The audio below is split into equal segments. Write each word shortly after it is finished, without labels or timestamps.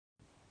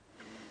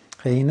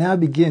He now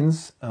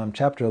begins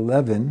chapter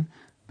 11,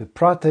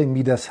 Beprate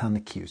Midas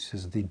Hanikius,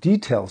 is the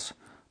details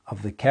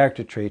of the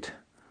character trait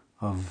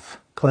of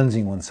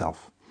cleansing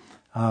oneself.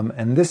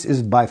 And this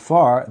is by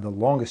far the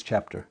longest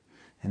chapter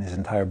in his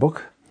entire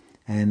book.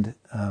 And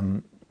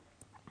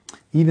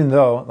even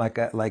though,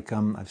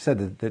 I've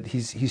said, that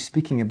he's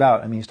speaking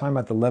about, he's talking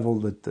about the level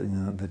that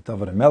that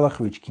David HaMelech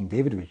reached, King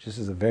David reached. This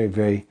is a very,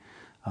 very,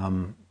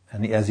 and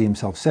as he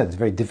himself said, it's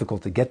very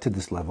difficult to get to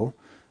this level.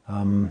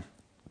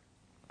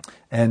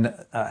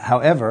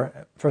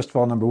 However, first of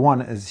all, number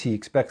one is he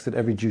expects that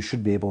every Jew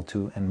should be able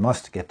to and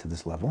must get to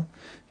this level.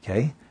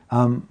 Okay,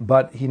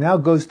 but he now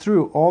goes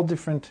through all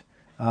different.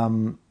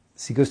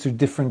 He goes through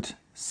different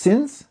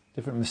sins,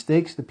 different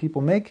mistakes that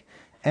people make,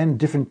 and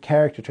different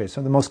character traits,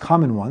 some of the most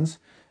common ones,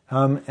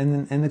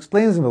 and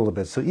explains them a little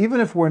bit. So even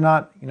if we're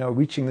not,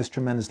 reaching this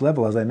tremendous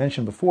level, as I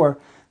mentioned before,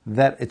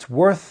 that it's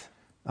worth.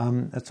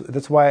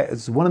 That's why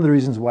it's one of the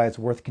reasons why it's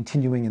worth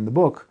continuing in the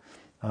book.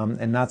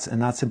 And not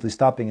simply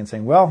stopping and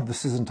saying, well,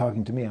 this isn't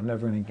talking to me. I'm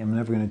never going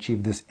to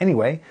achieve this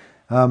anyway,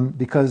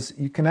 because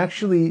you can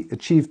actually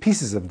achieve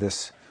pieces of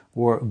this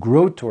or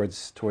grow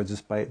towards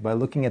this by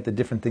looking at the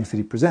different things that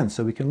he presents.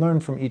 So we can learn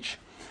from each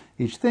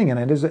thing, and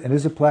it is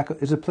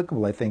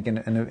applicable, I think,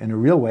 in a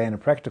real way, in a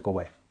practical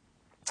way.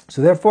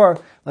 So therefore,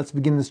 let's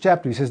begin this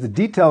chapter. He says the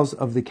details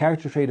of the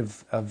character trait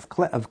of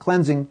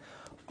cleansing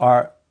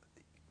are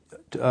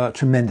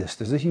tremendous.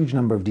 There's a huge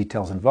number of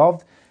details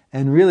involved,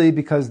 and really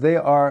because they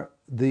are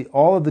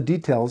all of the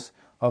details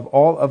of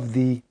all of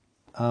the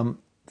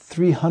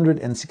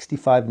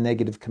 365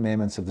 negative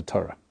commandments of the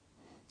Torah.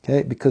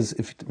 Okay, because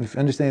if you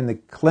understand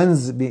that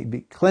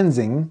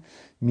cleansing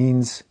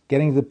means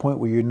getting to the point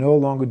where you're no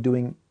longer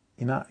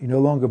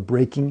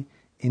breaking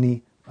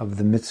any of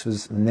the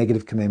mitzvahs, the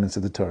negative commandments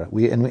of the Torah.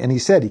 And he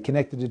said, he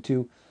connected it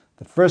to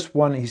the first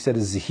one, he said,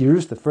 is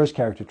zehirus, the first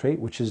character trait,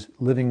 which is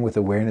living with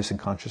awareness and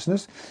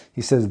consciousness.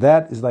 He says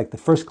that is like the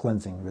first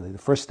cleansing, really, the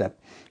first step,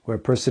 where a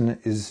person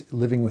is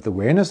living with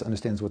awareness,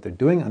 understands what they're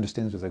doing,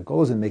 understands what their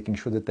goals, and making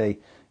sure that they're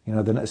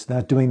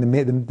not doing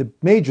the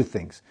major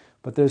things.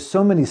 But there's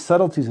so many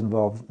subtleties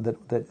involved that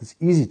it's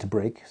easy to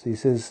break. So he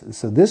says,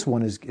 so this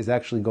one is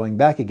actually going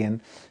back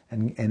again,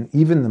 and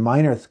even the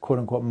minor, quote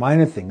unquote,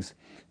 minor things,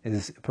 a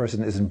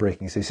person isn't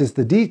breaking. So he says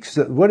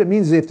so what it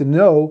means is they have to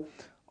know.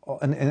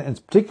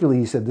 And particularly,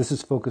 he said, this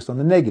is focused on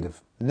the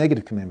negative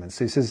commandments.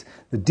 So he says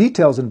the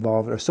details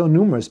involved are so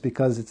numerous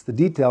because it's the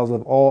details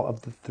of all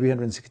of the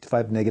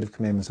 365 negative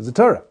commandments of the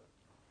Torah.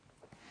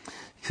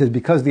 He says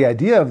because the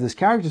idea of this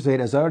character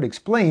trait, as I already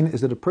explained, is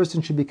that a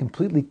person should be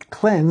completely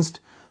cleansed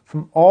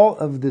from all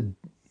of the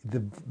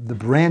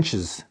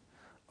branches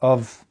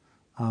of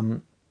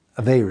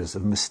aveiros,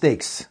 of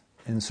mistakes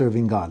in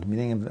serving God,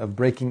 meaning of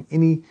breaking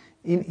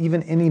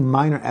even any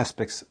minor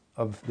aspects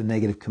of the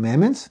negative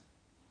commandments.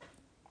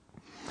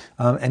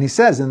 And he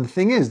says, and the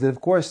thing is that,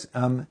 of course,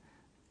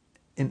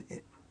 in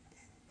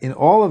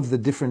all of the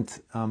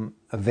different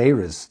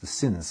aveiros, the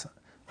sins,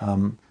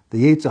 the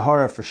Yetzer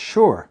Hara for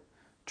sure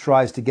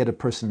tries to get a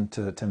person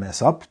to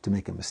mess up, to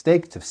make a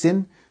mistake, to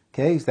sin.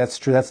 Okay, that's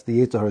true. That's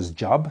the Yetzer Hara's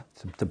job,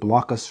 to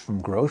block us from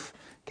growth.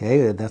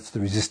 Okay, that's the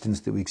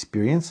resistance that we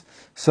experience.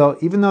 So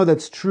even though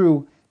that's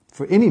true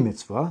for any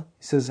mitzvah,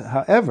 he says,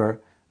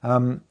 however,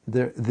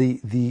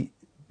 the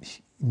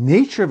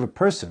nature of a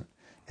person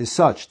is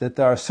such that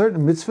there are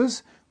certain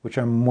mitzvahs which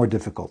are more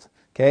difficult,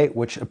 okay,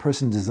 which a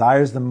person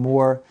desires them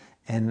more,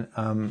 and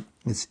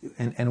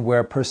where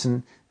a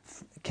person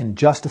can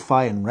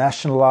justify and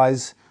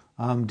rationalize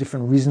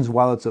different reasons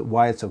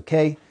why it's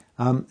okay,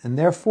 and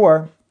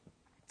therefore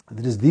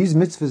it is these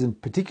mitzvahs in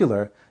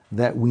particular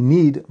that we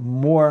need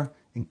more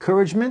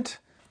encouragement.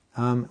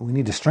 We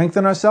need to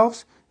strengthen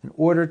ourselves in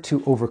order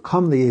to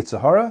overcome the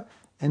Yetzer Hara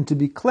and to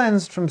be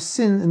cleansed from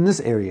sin in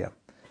this area.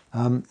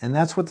 And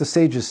that's what the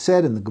sages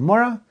said in the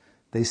Gemara.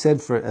 They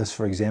said, for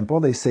example,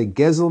 they say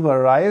gezel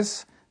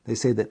v'arayis. They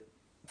say that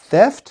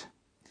theft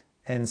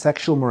and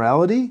sexual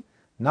morality,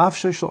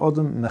 nafsho shel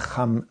odom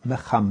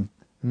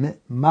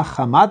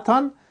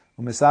machamatan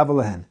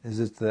u'mesav,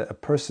 is that a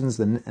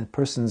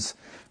person's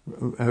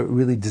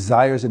really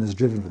desires and is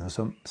driven from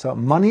them. So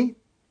money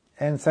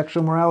and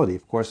sexual morality,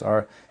 of course,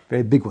 are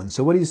very big ones.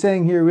 So what he's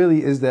saying here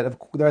really is that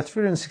there are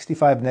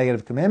 365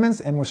 negative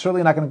commandments, and we're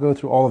certainly not going to go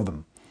through all of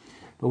them.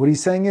 But what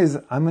he's saying is,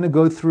 I'm going to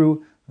go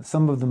through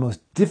some of the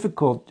most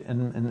difficult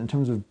and in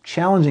terms of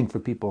challenging for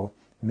people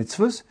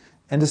mitzvahs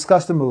and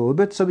discuss them a little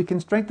bit so we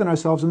can strengthen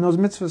ourselves in those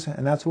mitzvahs.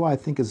 And that's why I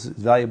think it's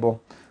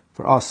valuable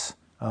for us,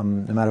 no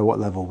matter what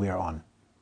level we are on.